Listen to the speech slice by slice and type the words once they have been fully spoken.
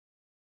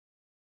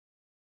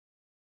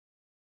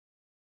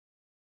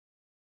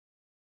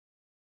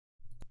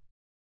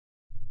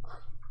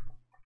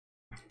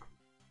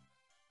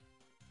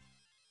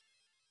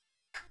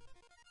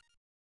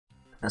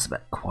That's a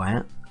bit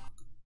quiet.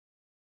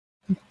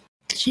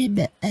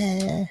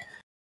 GBA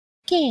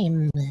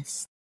game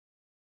list.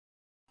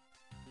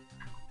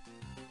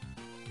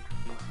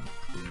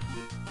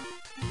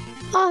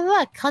 Oh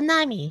look,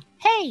 Konami.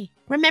 Hey,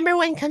 remember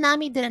when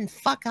Konami didn't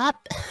fuck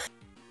up?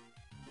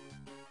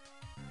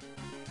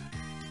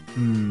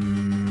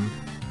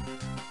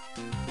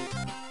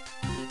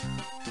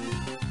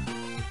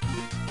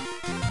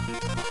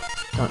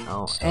 Don't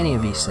know any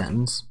of these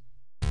sentence.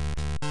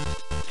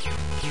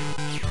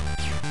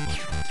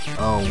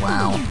 Oh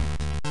wow.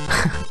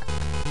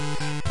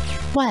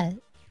 What?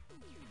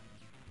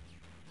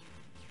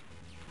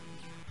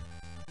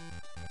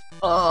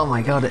 Oh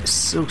my god, it's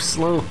so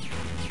slow.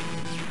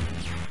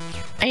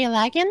 Are you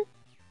lagging?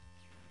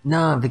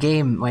 No, the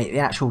game, like the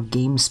actual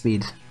game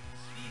speed.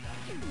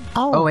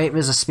 Oh. Oh wait,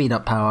 there's a speed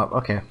up power up,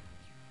 okay.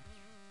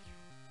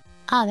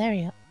 Oh, there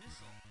you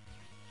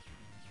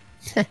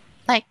go.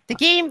 Like, the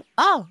game...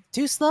 Oh,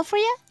 too slow for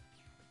you?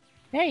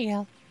 There you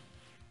go.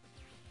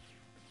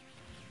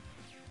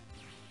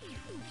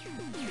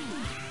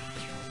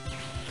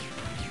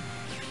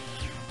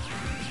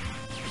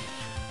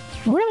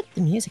 I wonder what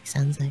the music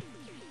sounds like.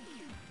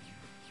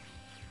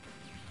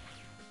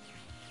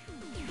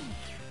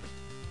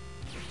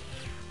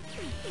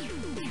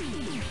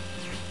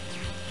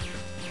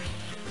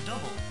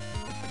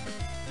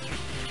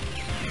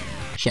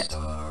 Shit.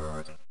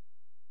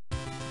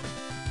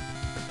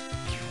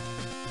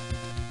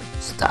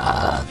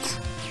 Start.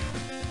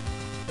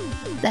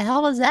 The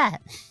hell was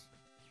that?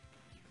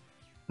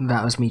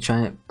 That was me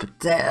trying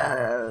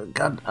to...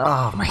 God,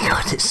 oh my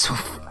god, it's so...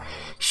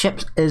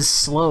 Ship is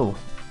slow.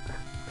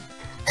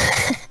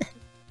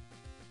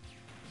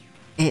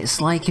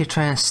 It's like you're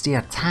trying to steer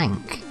a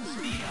tank.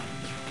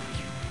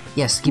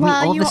 Yes, give me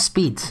all the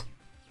speed.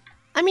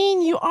 I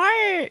mean, you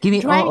are Give me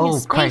driving oh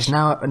a Christ!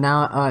 spaceship.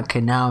 Now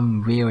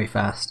I'm really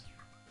fast.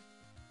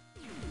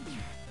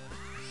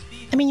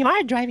 I mean, you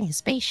are driving a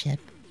spaceship.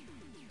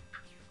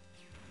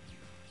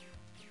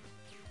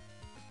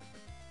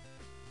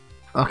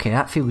 Okay,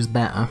 that feels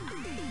better.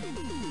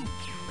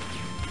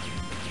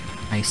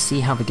 I see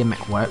how the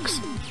gimmick works.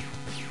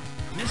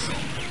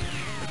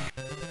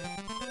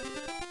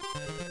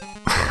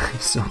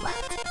 So bad.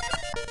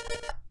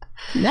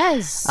 That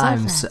is so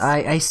fast.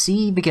 I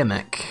see the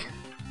gimmick.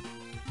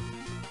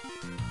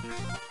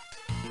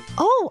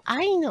 Oh,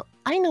 I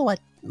know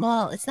what.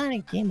 Well, it's not a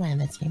Game Boy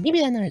Advance game.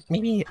 Maybe another.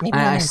 Maybe.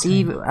 I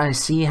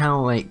see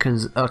how, like,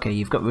 because okay,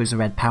 you've got those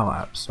red power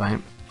ups, right?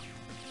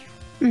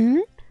 Mm-hmm.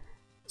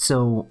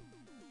 So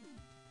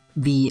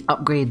the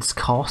upgrades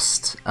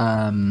cost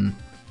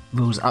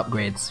those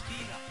upgrades.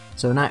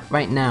 So now,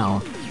 right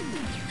now,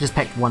 just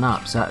picked one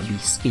up, so that would be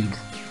speed.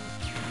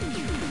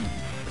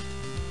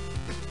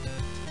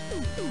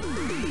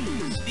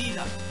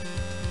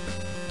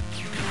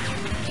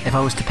 If I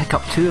was to pick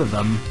up two of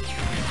them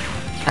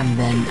and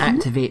then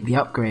activate the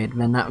upgrade,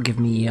 then that would give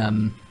me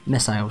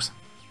missiles.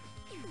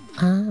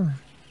 Ah.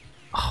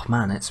 Oh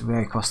man, it's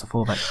very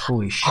claustrophobic.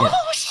 Holy shit!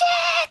 Oh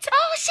shit!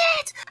 Oh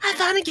shit! I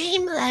found a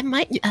game that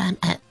might.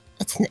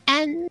 It's an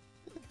N.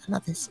 I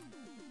love this.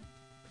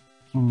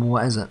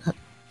 What is it?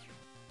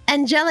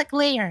 Angelic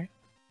Layer.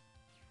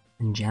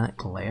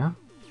 Angelic Layer?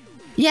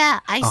 Yeah,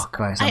 oh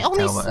Christ, I I can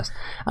only tell what it is.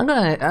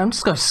 I'm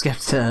just gonna skip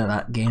to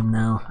that game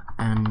now.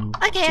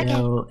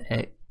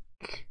 Okay.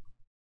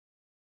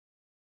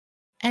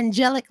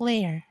 Angelic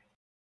Layer.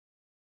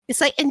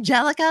 It's like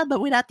Angelica, but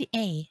without the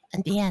A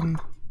at the end.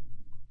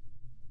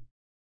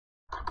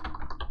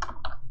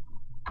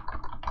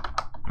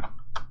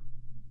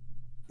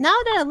 Now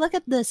that I look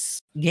at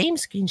this game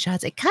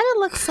screenshots, it kind of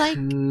looks like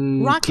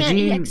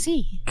Rockman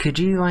EXE. Could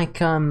you like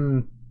spell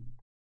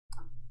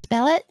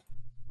it?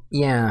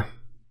 Yeah.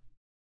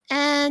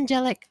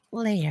 Angelic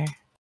Layer.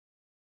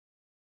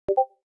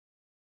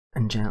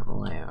 Angelic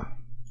Layer.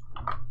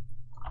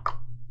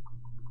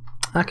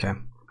 Okay.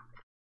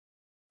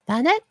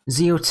 Found it?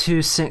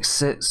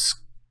 0266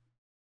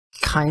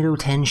 Kidou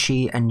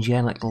Tenshi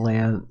Angelic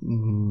Layer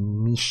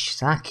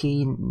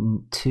Misaki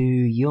to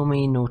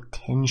Yume no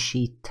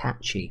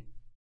Tenshitachi.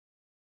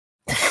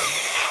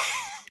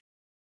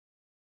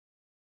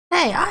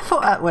 Hey, I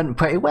thought that went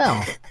pretty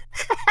well.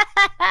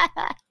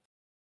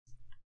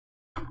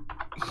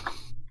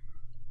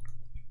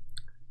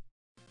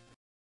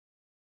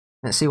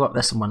 Let's see what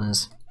this one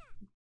is.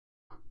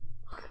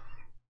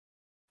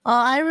 Oh,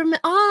 I remember.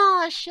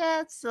 Oh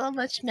shit! So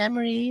much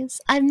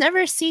memories. I've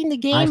never seen the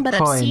game, but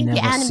I've seen the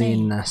anime. I've never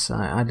seen this.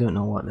 I don't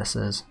know what this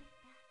is.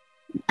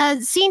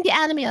 I've seen the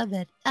anime of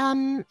it.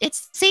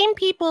 It's the same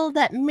people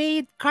that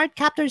made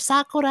Cardcaptor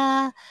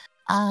Sakura.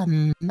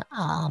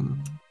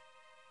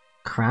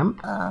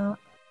 Cramp.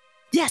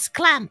 Yes,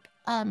 Clamp.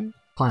 Clamp.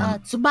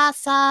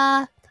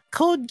 Tsubasa.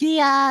 Code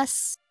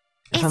Geass.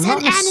 If It's I'm not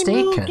an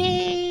mistaken, anime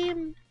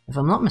game. If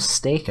I'm not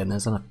mistaken,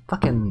 there's a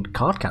fucking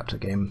Cardcaptor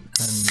game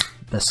in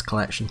this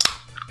collection.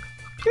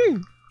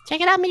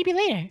 Check it out maybe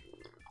later.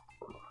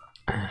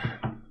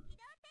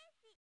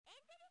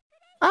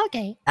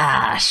 Okay.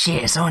 Ah,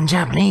 shit, it's all in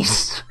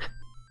Japanese.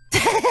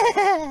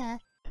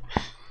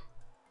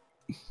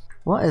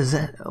 What is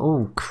it?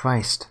 Oh,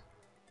 Christ.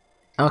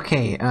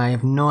 Okay, I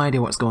have no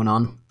idea what's going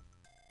on.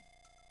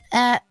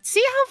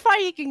 See how far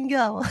you can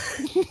go.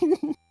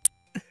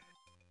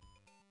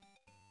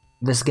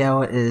 This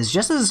girl is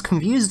just as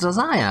confused as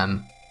I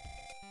am.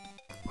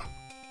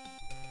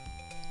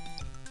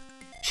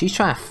 She's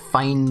trying to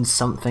find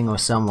something or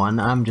someone.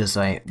 I'm just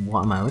like,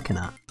 what am I looking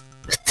at?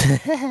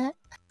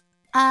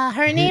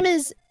 Her name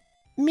is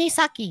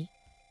Misaki.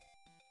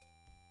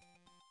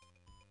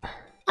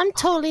 I'm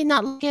totally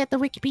not looking at the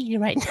Wikipedia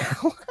right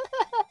now.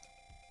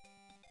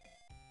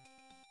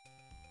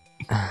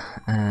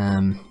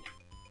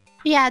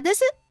 Yeah,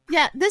 this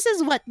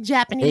is what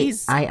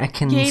Japanese I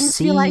can games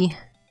see feel like.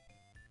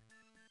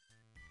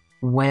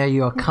 where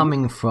you're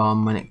coming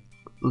from when it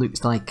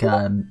looks like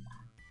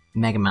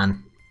Mega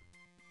Man.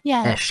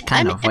 Yeah, Ish,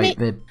 kind of, like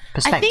the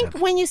perspective. I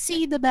think when you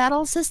see the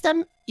battle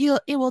system,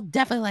 it will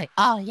definitely like,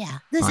 oh yeah,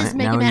 this is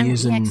Mega now Man we're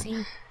using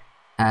EXE.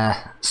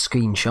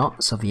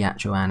 screenshots of the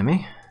actual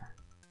anime.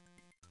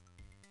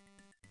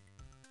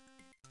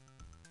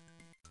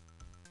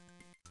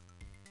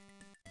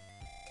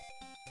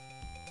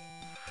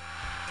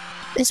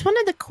 It's one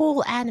of the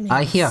cool animes.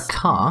 I hear a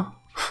car.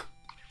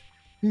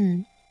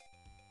 Hmm.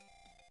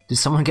 Did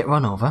someone get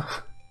run over?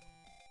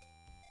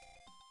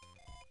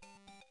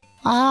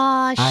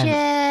 Oh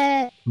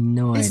shit!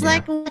 No idea. It's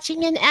like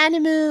watching an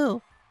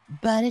anime,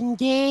 but in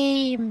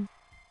game.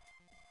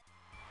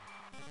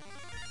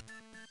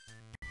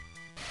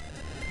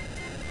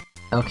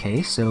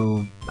 Okay,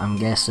 so I'm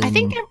guessing. I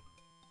think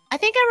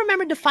I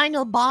remember the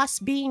final boss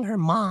being her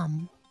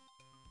mom.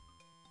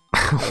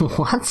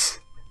 What?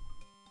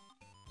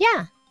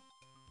 Yeah.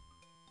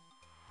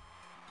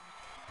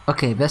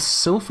 Okay, this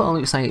so far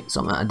looks like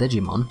something like a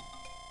Digimon.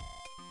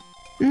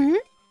 Mm-hmm.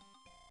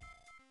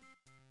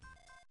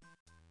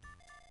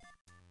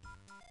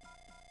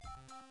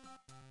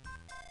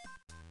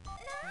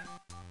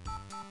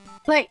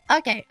 Like,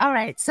 okay,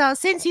 alright. So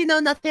since you know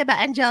nothing about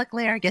Angelic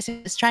Layer, I guess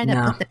you're just trying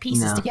to put the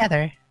pieces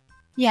together.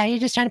 Yeah, you're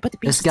just trying to put the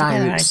pieces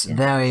together. This guy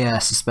looks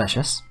very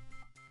suspicious.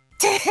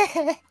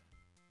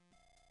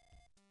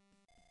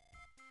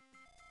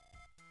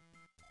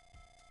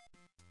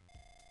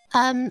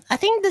 I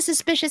think the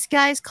suspicious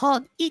guy is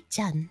called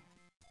Ichan.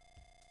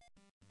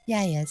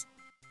 Yeah, he is.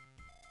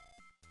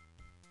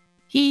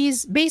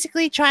 He's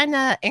basically trying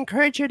to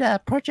encourage her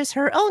to purchase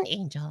her own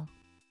angel.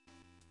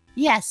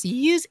 Yes, you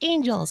use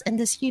angels in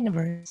this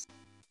universe.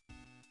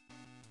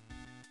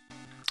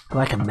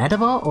 Like a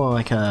Medabot or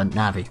like a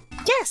Navi?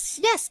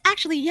 Yes,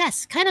 actually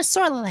yes. Kind of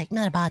sort of like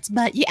Metabots,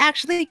 but you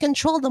actually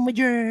control them with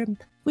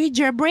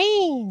your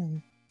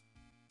brain.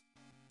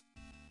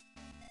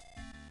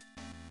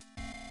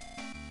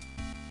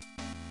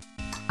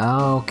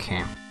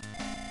 Okay.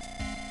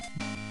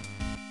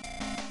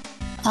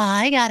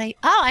 I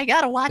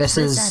gotta watch this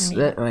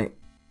anime. Right.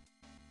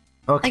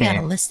 Okay. I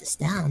gotta list this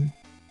down.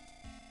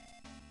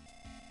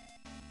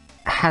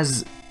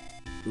 Has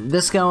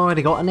this guy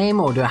already got a name,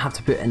 or do I have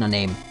to put in a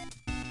name?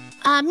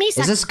 Misaki.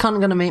 Is this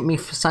cunt gonna make me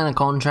sign a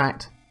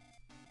contract?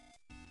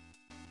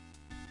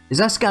 Is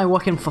this guy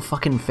working for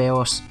fucking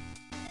Theos?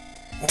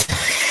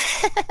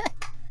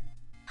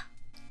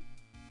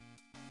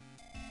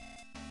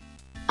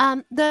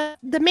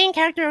 The main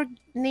character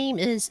name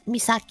is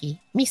Misaki.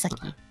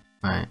 Misaki.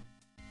 Right.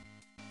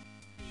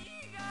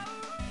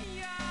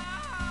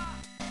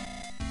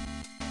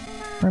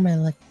 What am I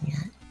looking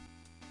at?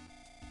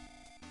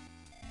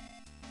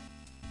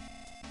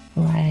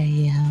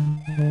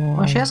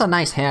 Well, she has a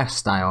nice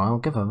hairstyle. I'll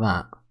give her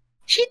that.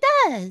 She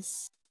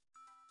does.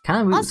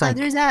 Kind of looks also, like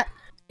there's that.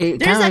 it.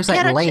 Kind of looks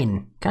like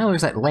Lane. Kind of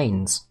looks like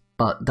Lane's,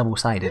 but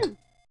double-sided.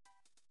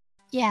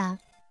 Yeah,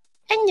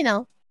 and you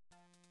know,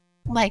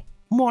 like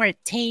more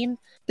tame.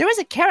 There was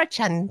a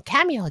Kara-chan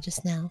cameo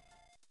just now.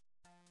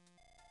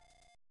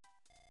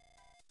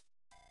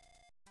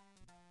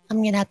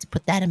 I'm gonna have to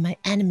put that in my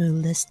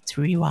anime list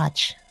to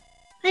rewatch.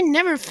 I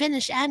never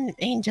finished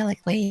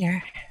Angelic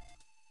Layer.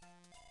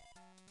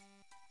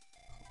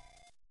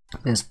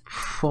 There's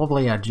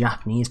probably a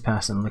Japanese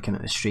person looking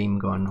at the stream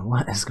going,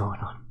 what is going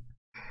on?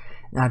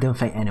 I don't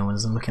think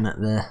anyone's looking at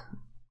the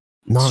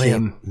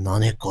stream.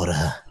 Nani kore?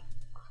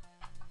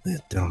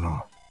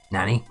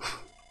 Nani?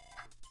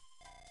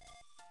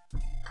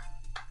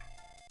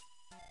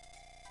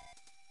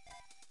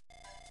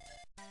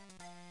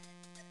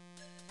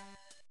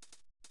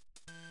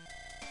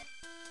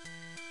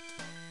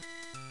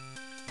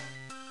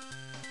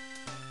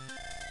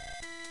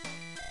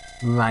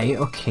 Right,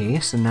 okay,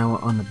 so now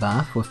we're on the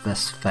bath with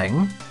this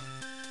thing.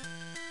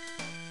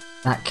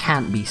 That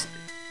can't be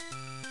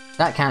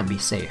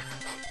safe.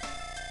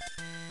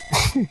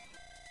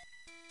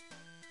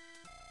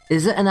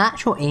 Is it an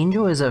actual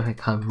angel or is it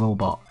like a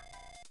robot?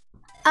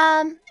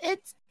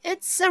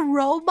 It's a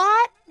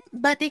robot,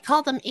 but they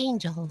call them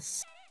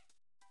angels.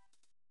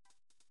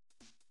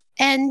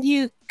 And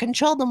you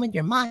control them with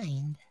your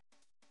mind.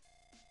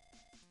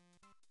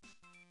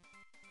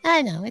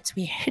 I know, it's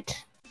weird.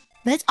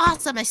 But it's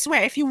awesome, I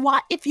swear. If you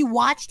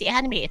watch the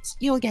anime,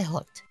 you'll get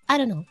hooked. I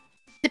don't know.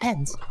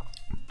 Depends.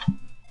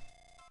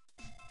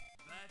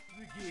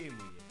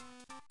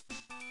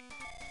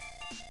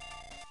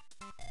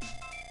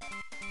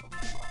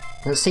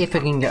 Let's see if we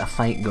can get a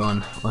fight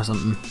going or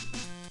something.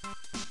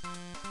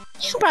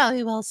 You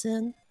probably will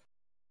soon.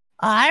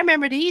 Oh, I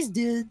remember these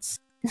dudes.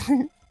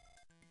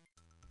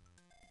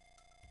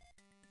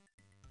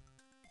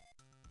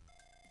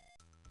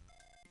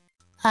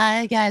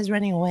 That guy's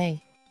running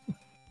away.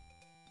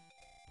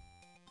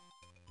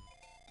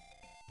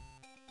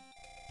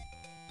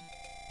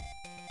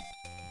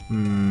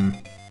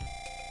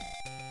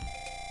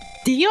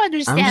 Do you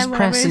understand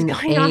whatever is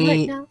going on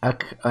right now?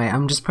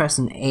 I'm just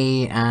pressing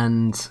A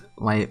and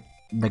like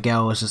the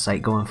girl is just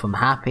like going from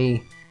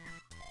happy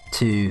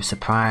to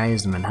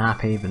surprised and then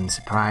happy then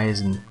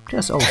surprised and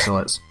just all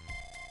sorts.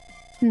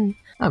 I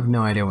have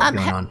no idea what's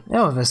going on.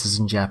 Oh, this is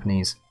in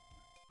Japanese.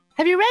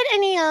 Have you read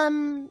any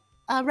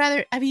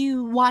have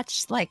you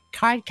watched like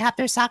Card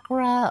Captor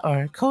Sakura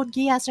or Code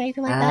Geass or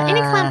anything like that? Any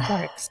clan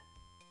forks?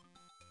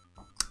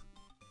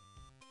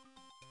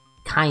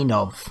 Kind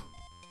of.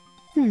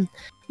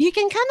 You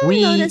can kind of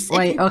notice.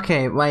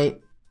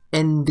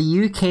 In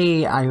the UK,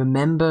 I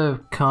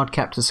remember Card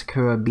Captor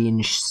Sakura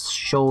being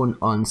shown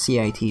on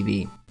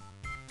CITV.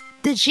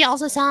 Did she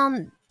also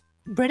sound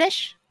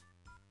British?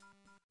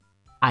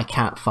 I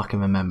can't fucking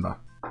remember.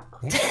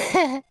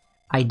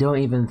 I don't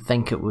even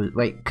think it was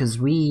because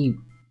we.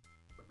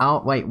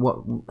 Oh wait,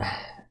 what?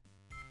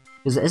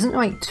 Because isn't there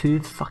like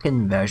 2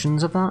 fucking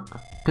versions of that?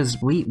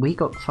 Because we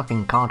got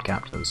fucking Card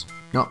Captors,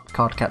 not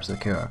Card Captor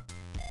Sakura.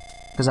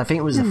 Because I think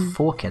it was a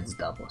 4Kids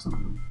dub or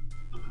something.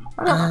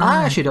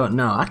 I actually don't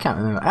know. I can't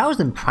remember. I was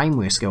in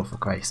primary school for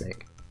Christ's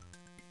sake.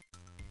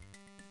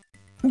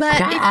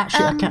 But I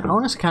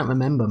honestly can't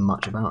remember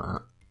much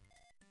about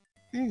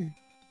that.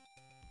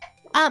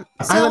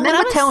 So I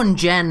remember telling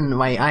Jen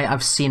like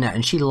I've seen it,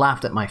 and she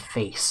laughed at my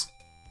face.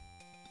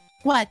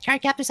 What,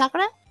 Card Captor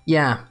Sakura?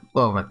 Yeah,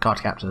 well, with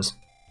Card Captors.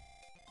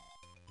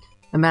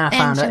 And then I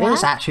found out it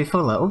was actually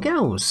for little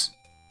girls.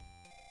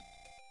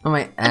 I'm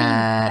like,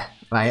 right,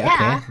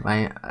 okay,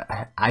 right.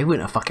 I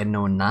wouldn't have fucking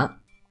known that.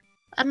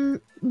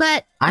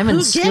 But I'm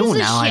in school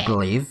now, I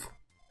believe.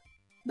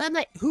 But I'm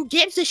like, who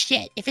gives a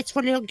shit if it's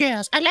for little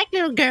girls? I like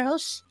little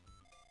girls.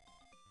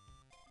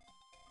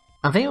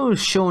 I think it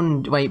was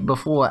shown like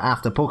before or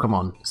after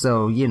Pokemon,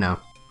 so you know.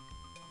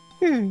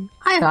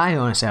 I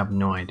honestly have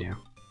no idea.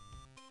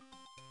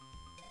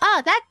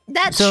 Oh,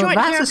 that's so short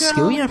that's hair a girl.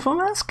 school uniform.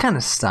 That's kind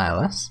of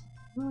stylish.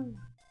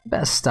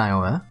 Bit of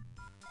style there.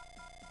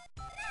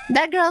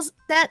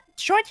 That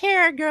short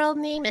hair girl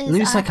name is.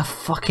 Looks like a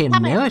fucking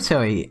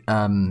military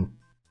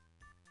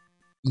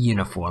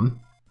uniform.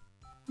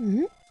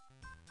 Yeah,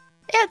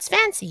 it's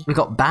fancy. We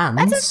got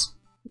bands.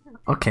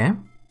 Okay.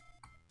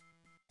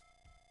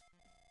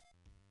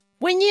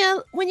 When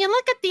you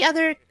look at the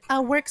other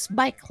works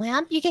by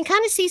Clamp, you can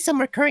kind of see some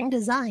recurring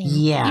design.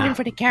 Yeah. Even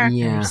for the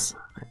characters.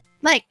 Yeah.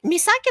 Like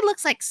Misaki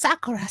looks like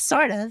Sakura,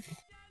 sort of.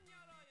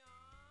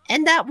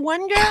 And that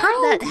one girl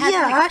that had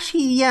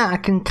I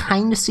can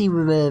kind of see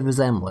the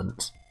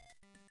resemblance.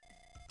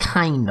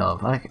 Kind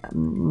of,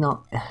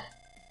 not.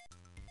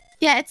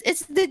 Yeah,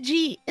 it's the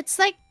G. It's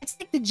like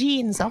the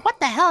genes. So what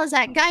the hell is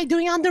that guy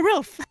doing on the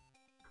roof?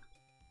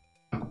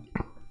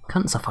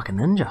 Cunt's a fucking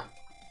ninja.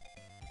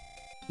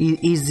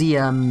 He's the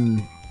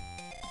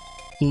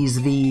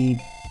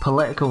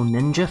political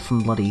ninja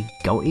from bloody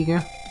Gold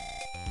Eager.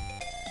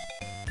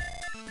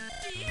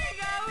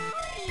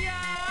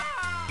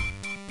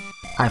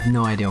 I have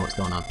no idea what's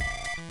going on.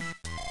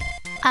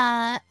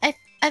 I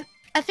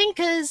think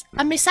because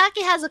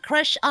Misaki has a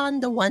crush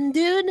on the one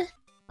dude.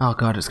 Oh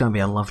god, it's gonna be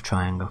a love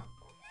triangle.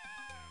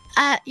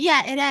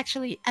 Yeah, it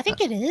actually, I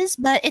think it is,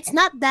 but it's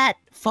not that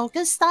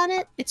focused on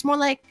it. It's more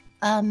like,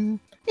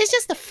 it's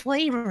just the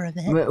flavor of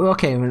it.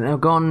 Okay,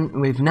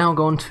 we've now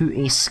gone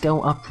to a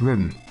skill up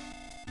room.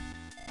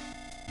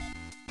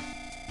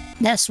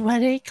 That's what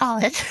they call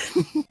it.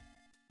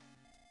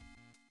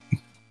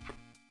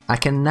 I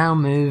can now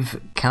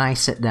move. Can I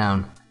sit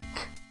down?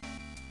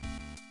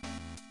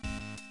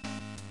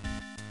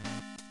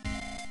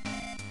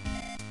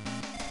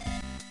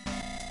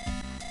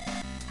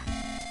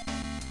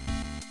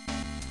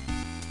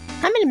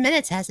 How many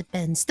minutes has it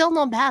been? Still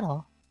no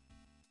battle.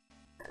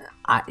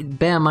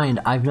 Bear in mind,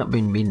 I've not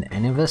been reading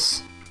any of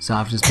this, so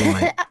I've just been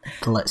like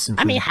blitzing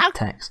through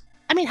text.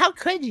 I mean, how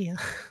could you?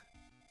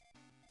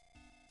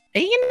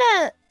 Are you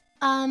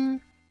gonna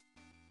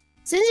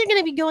since you're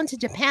gonna be going to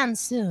Japan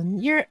soon,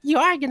 you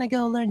are gonna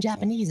go learn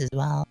Japanese as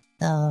well.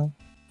 So,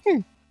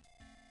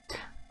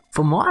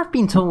 From what I've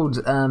been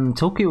told,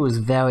 Tokyo is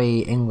very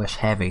English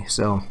heavy,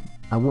 so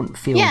I wouldn't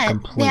feel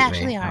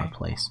completely out of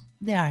place.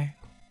 They are.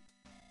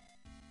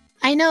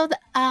 I know that,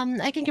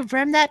 I can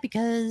confirm that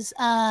because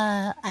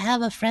I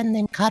have a friend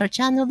named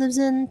Karo-chan who lives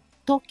in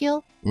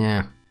Tokyo.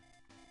 Yeah.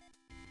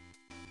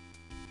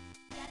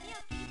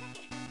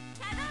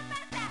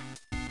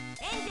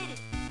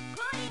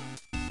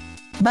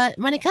 But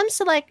when it comes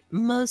to like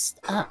most,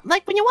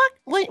 like when you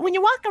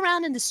walk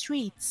around in the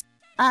streets,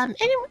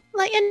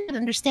 anyone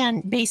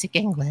understand basic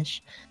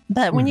English,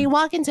 but when you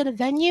walk into the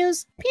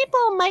venues,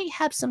 people might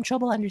have some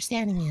trouble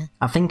understanding you.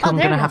 I think I'm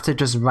gonna have to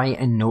just write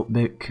a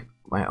notebook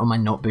right, on my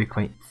notebook,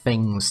 like,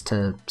 things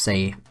to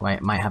say,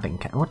 like, might have it in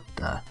what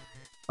the?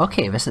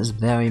 Okay, this is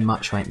very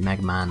much like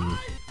Mega Man.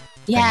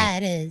 Yeah,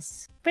 it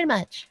is. Pretty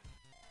much.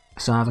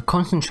 So I have a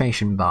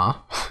concentration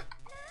bar.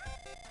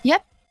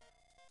 Yep.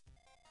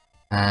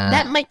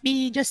 That might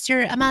be just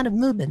your amount of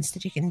movements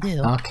that you can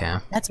do. Okay.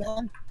 That's what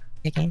I'm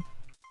thinking.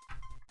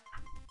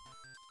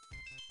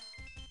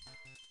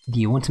 Do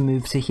you want to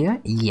move to here?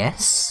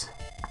 Yes.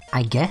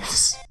 I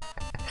guess.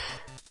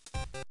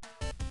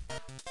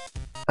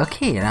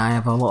 Okay, and I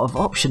have a lot of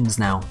options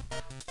now.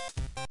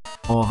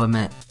 All of them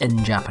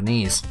in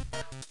Japanese.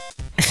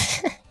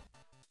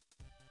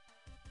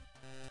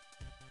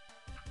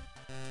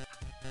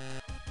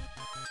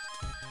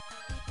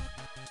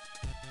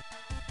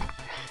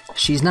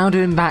 She's now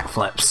doing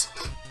backflips.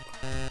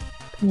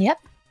 Yep.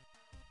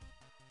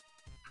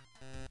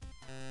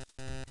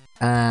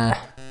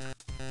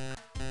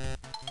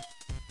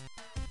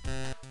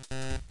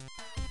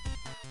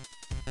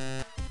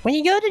 When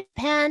you go to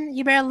Japan,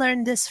 you better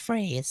learn this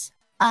phrase.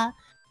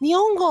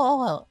 Nihongo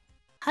o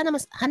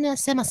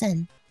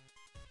hanasemasen.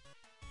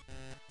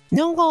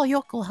 Nihongo o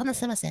yoku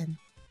hanasemasen.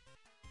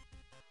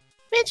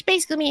 Which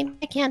basically means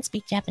I can't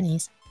speak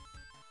Japanese.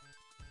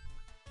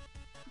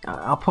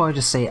 I'll probably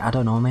just say, I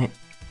don't know, mate.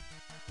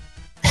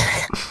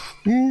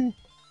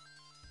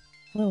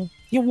 Oh,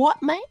 you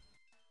what, mate?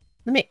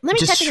 Let me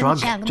just type shrug,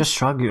 it in the chat. just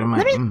shrug. You're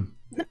like, let me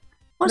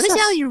see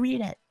how you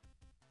read it.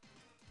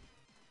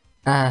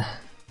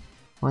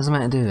 What is it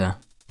meant to do there?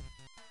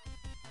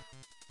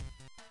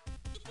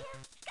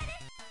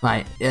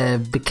 Right,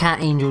 the cat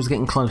angel's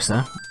getting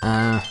closer.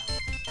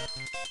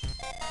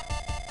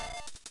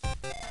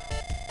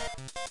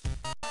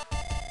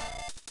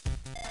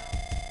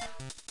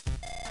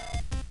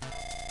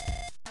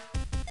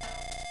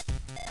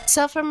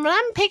 So from what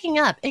I'm picking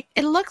up,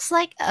 it looks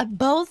like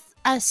both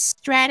a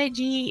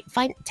strategy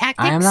tactics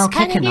I am now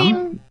kind kicking of game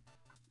them,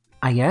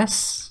 I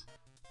guess.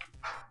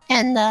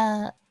 and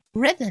a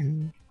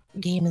rhythm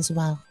game as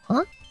well,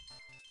 huh?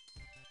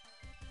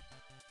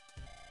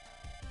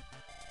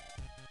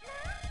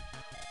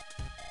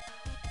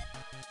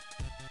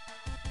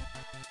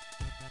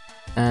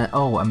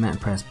 Oh, I meant to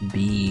press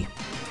B.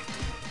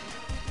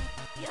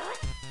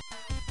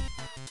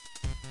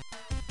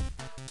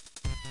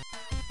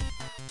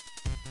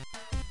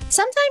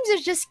 Sometimes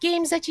there's just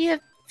games that you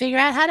figure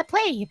out how to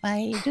play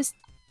by just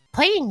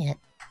playing it.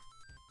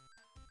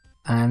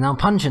 Now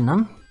punching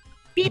them.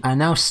 Beep. And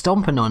now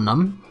stomping on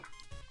them.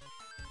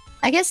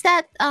 I guess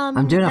that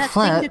I'm doing that a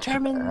flip. thing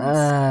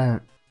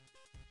determines.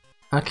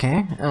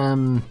 Okay.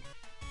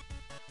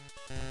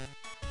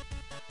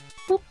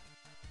 Boop.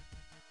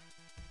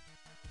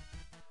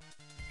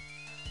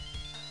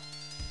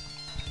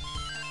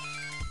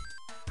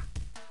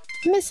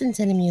 Listen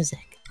to the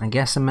music. I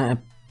guess I'm meant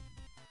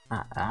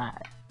to.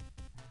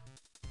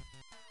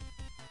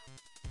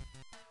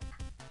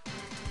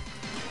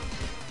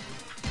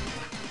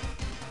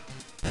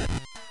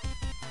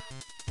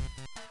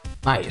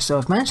 Right, so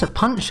I've managed to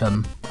punch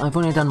him. I've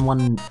only done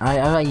one. I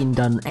haven't even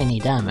done any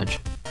damage.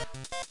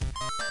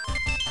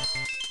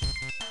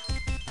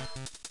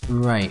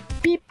 Right.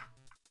 Beep,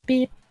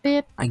 beep,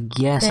 beep. I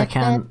guess I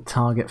can't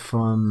target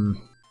from.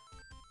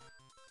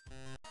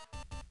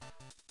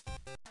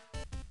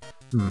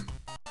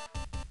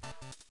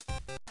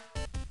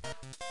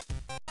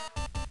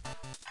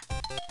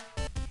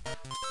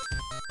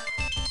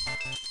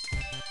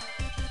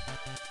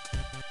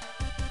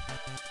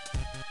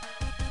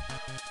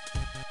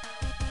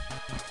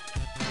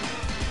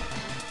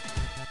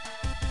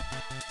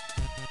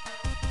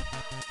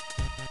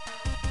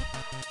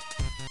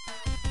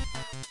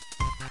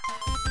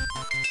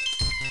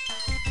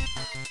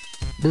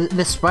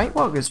 The sprite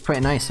work is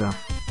pretty nice though.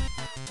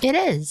 It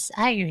is.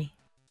 I agree.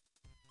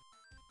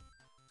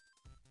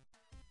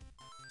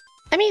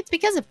 I mean, it's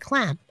because of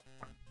Clamp.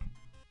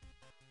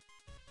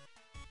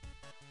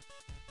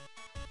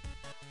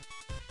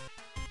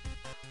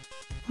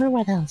 Or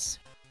what else?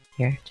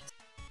 Here,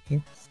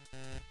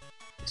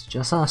 It's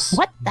just us.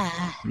 What the?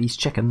 These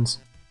chickens.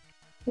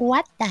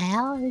 What the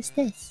hell is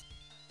this?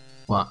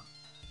 What?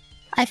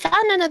 I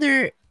found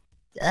another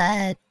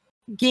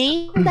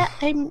game that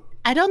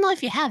I don't know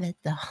if you have it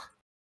though.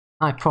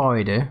 I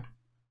probably do.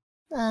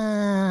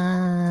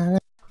 Let me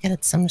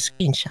get some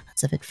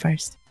screenshots of it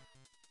first.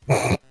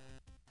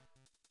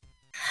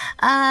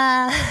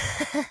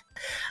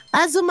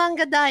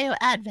 Azumanga Daioh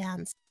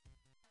Advance.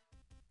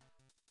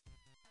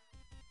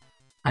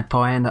 I'd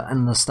probably end up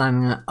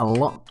understanding it a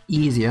lot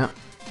easier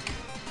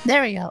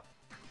There we go.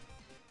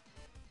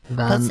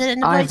 than Puts it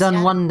in the I've voice done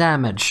chat. 1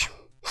 damage.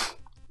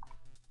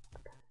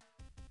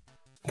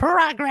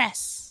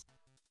 Progress.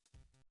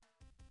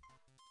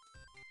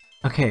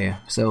 Okay,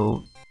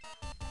 so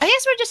I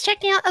guess we're just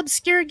checking out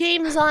obscure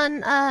games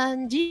on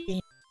GBA.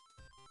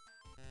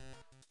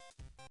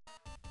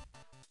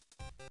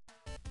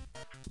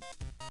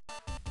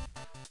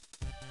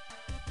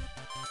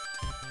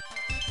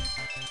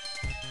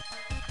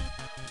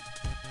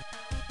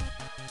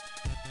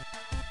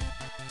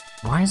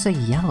 why is it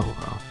yellow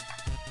though?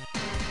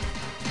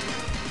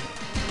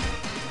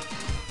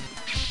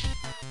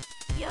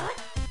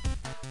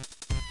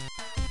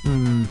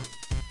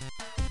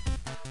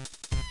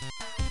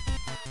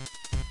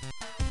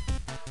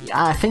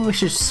 Yeah, I think we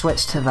should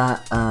switch to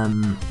that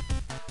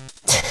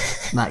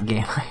that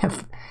game.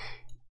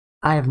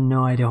 I have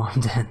no idea what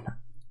I'm doing.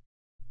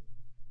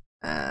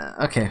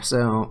 Okay,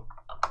 so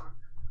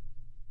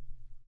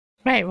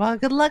Right, well,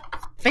 good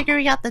luck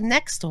figuring out the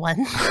next one.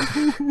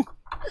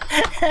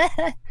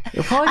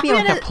 it'll probably be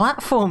like a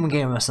platform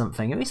game or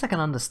something. At least I can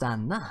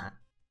understand that.